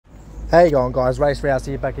How you going, guys? Rals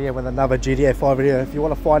here, back here with another GTA5 video. If you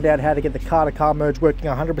want to find out how to get the car-to-car merge working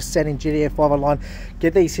 100% in GTA5 Online,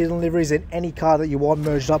 get these hidden liveries in any car that you want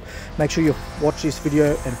merged up, make sure you watch this video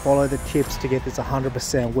and follow the tips to get this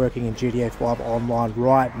 100% working in GTA5 Online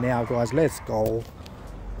right now, guys. Let's go.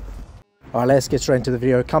 Alright, let's get straight into the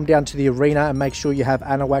video. Come down to the arena and make sure you have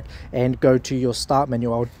Anahuac and go to your start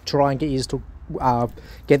menu. I'll try and get you to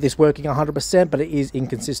get this working 100%, but it is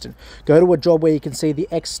inconsistent. Go to a job where you can see the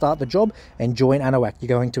X start the job and join Anahuac. You're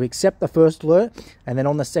going to accept the first alert, and then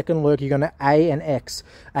on the second alert you're going to A and X.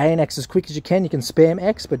 A and X as quick as you can. You can spam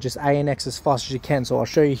X, but just A and X as fast as you can. So I'll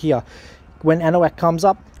show you here. When Anahuac comes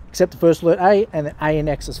up, accept the first alert A, and then A and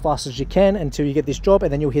X as fast as you can until you get this job,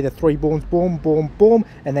 and then you'll hear the 3 booms, boom, boom, boom,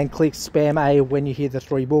 and then click spam A when you hear the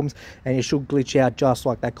 3 booms, and you should glitch out just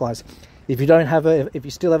like that, guys. If you don't have if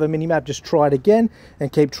you still have a mini map, just try it again and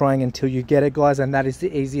keep trying until you get it, guys. And that is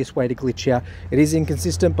the easiest way to glitch out. It is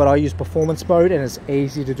inconsistent, but I use performance mode, and it's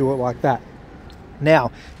easy to do it like that.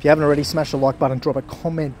 Now, if you haven't already, smash the like button, drop a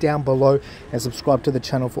comment down below, and subscribe to the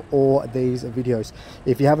channel for all these videos.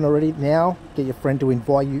 If you haven't already, now get your friend to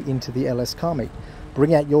invite you into the LS car meet.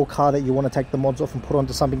 Bring out your car that you want to take the mods off and put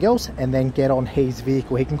onto something else, and then get on his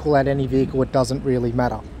vehicle. He can call out any vehicle, it doesn't really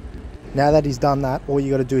matter. Now that he's done that, all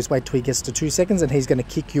you got to do is wait till he gets to 2 seconds, and he's going to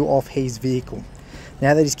kick you off his vehicle.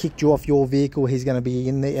 Now that he's kicked you off your vehicle, he's going to be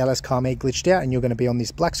in the LS car meet glitched out, and you're going to be on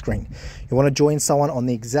this black screen. You want to join someone on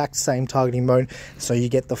the exact same targeting mode so you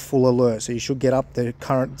get the full alert. So you should get up, the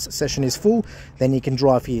current session is full, then you can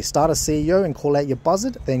drive here. Start a CEO and call out your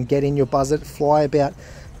buzzard, then get in your buzzard, fly about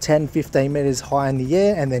 10-15 meters high in the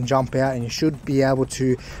air, and then jump out, and you should be able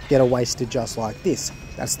to get a wasted just like this.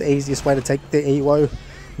 That's the easiest way to take the EWO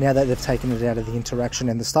now that they've taken it out of the interaction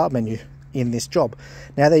and the start menu in this job.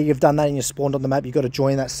 Now that you've done that and you're spawned on the map, you've got to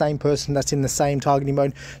join that same person that's in the same targeting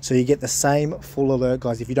mode so you get the same full alert,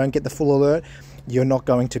 guys. If you don't get the full alert, you're not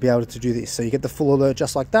going to be able to do this. So you get the full alert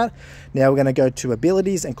just like that. Now we're going to go to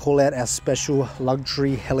abilities and call out our special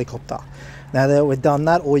luxury helicopter. Now that we've done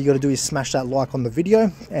that, all you got to do is smash that like on the video,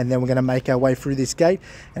 and then we're going to make our way through this gate,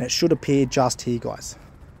 and it should appear just here, guys.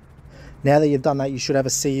 Now that you've done that, you should have a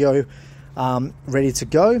CEO ready to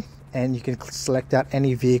go, and you can select out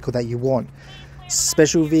any vehicle that you want.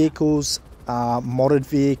 Special vehicles, modded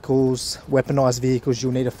vehicles, weaponized vehicles,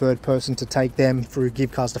 you'll need a third person to take them through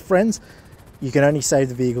give cars to friends. You can only save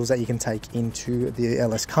the vehicles that you can take into the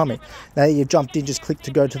LS car meet. Now that you've jumped in, just click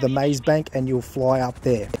to go to the maze bank and you'll fly up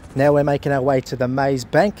there. Now we're making our way to the maze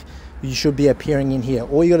bank. You should be appearing in here.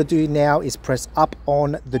 All you got to do now is press up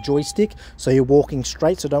on the joystick so you're walking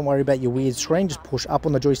straight, so don't worry about your weird screen. Just push up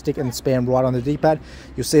on the joystick and spam right on the D-pad.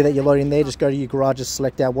 You'll see that you're loading there. Just go to your garage, just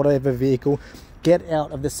select out whatever vehicle, get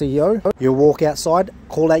out of the CEO. You'll walk outside,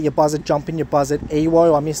 call out your buzzard, jump in your buzzard,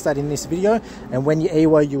 EWO. I missed that in this video, and when you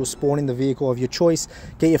EWO, you'll spawn in the vehicle of your choice.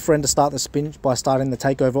 Get your friend to start the sprint by starting the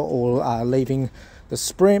takeover or leaving the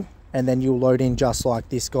sprint, and then you'll load in just like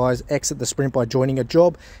this, guys. Exit the sprint by joining a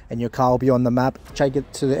job, and your car will be on the map. Take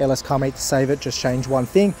it to the LS car meet to save it, just change one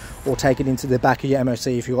thing, or take it into the back of your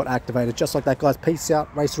MOC if you got activated. Just like that, guys. Peace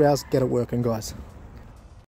out, Race Rals, get it working, guys.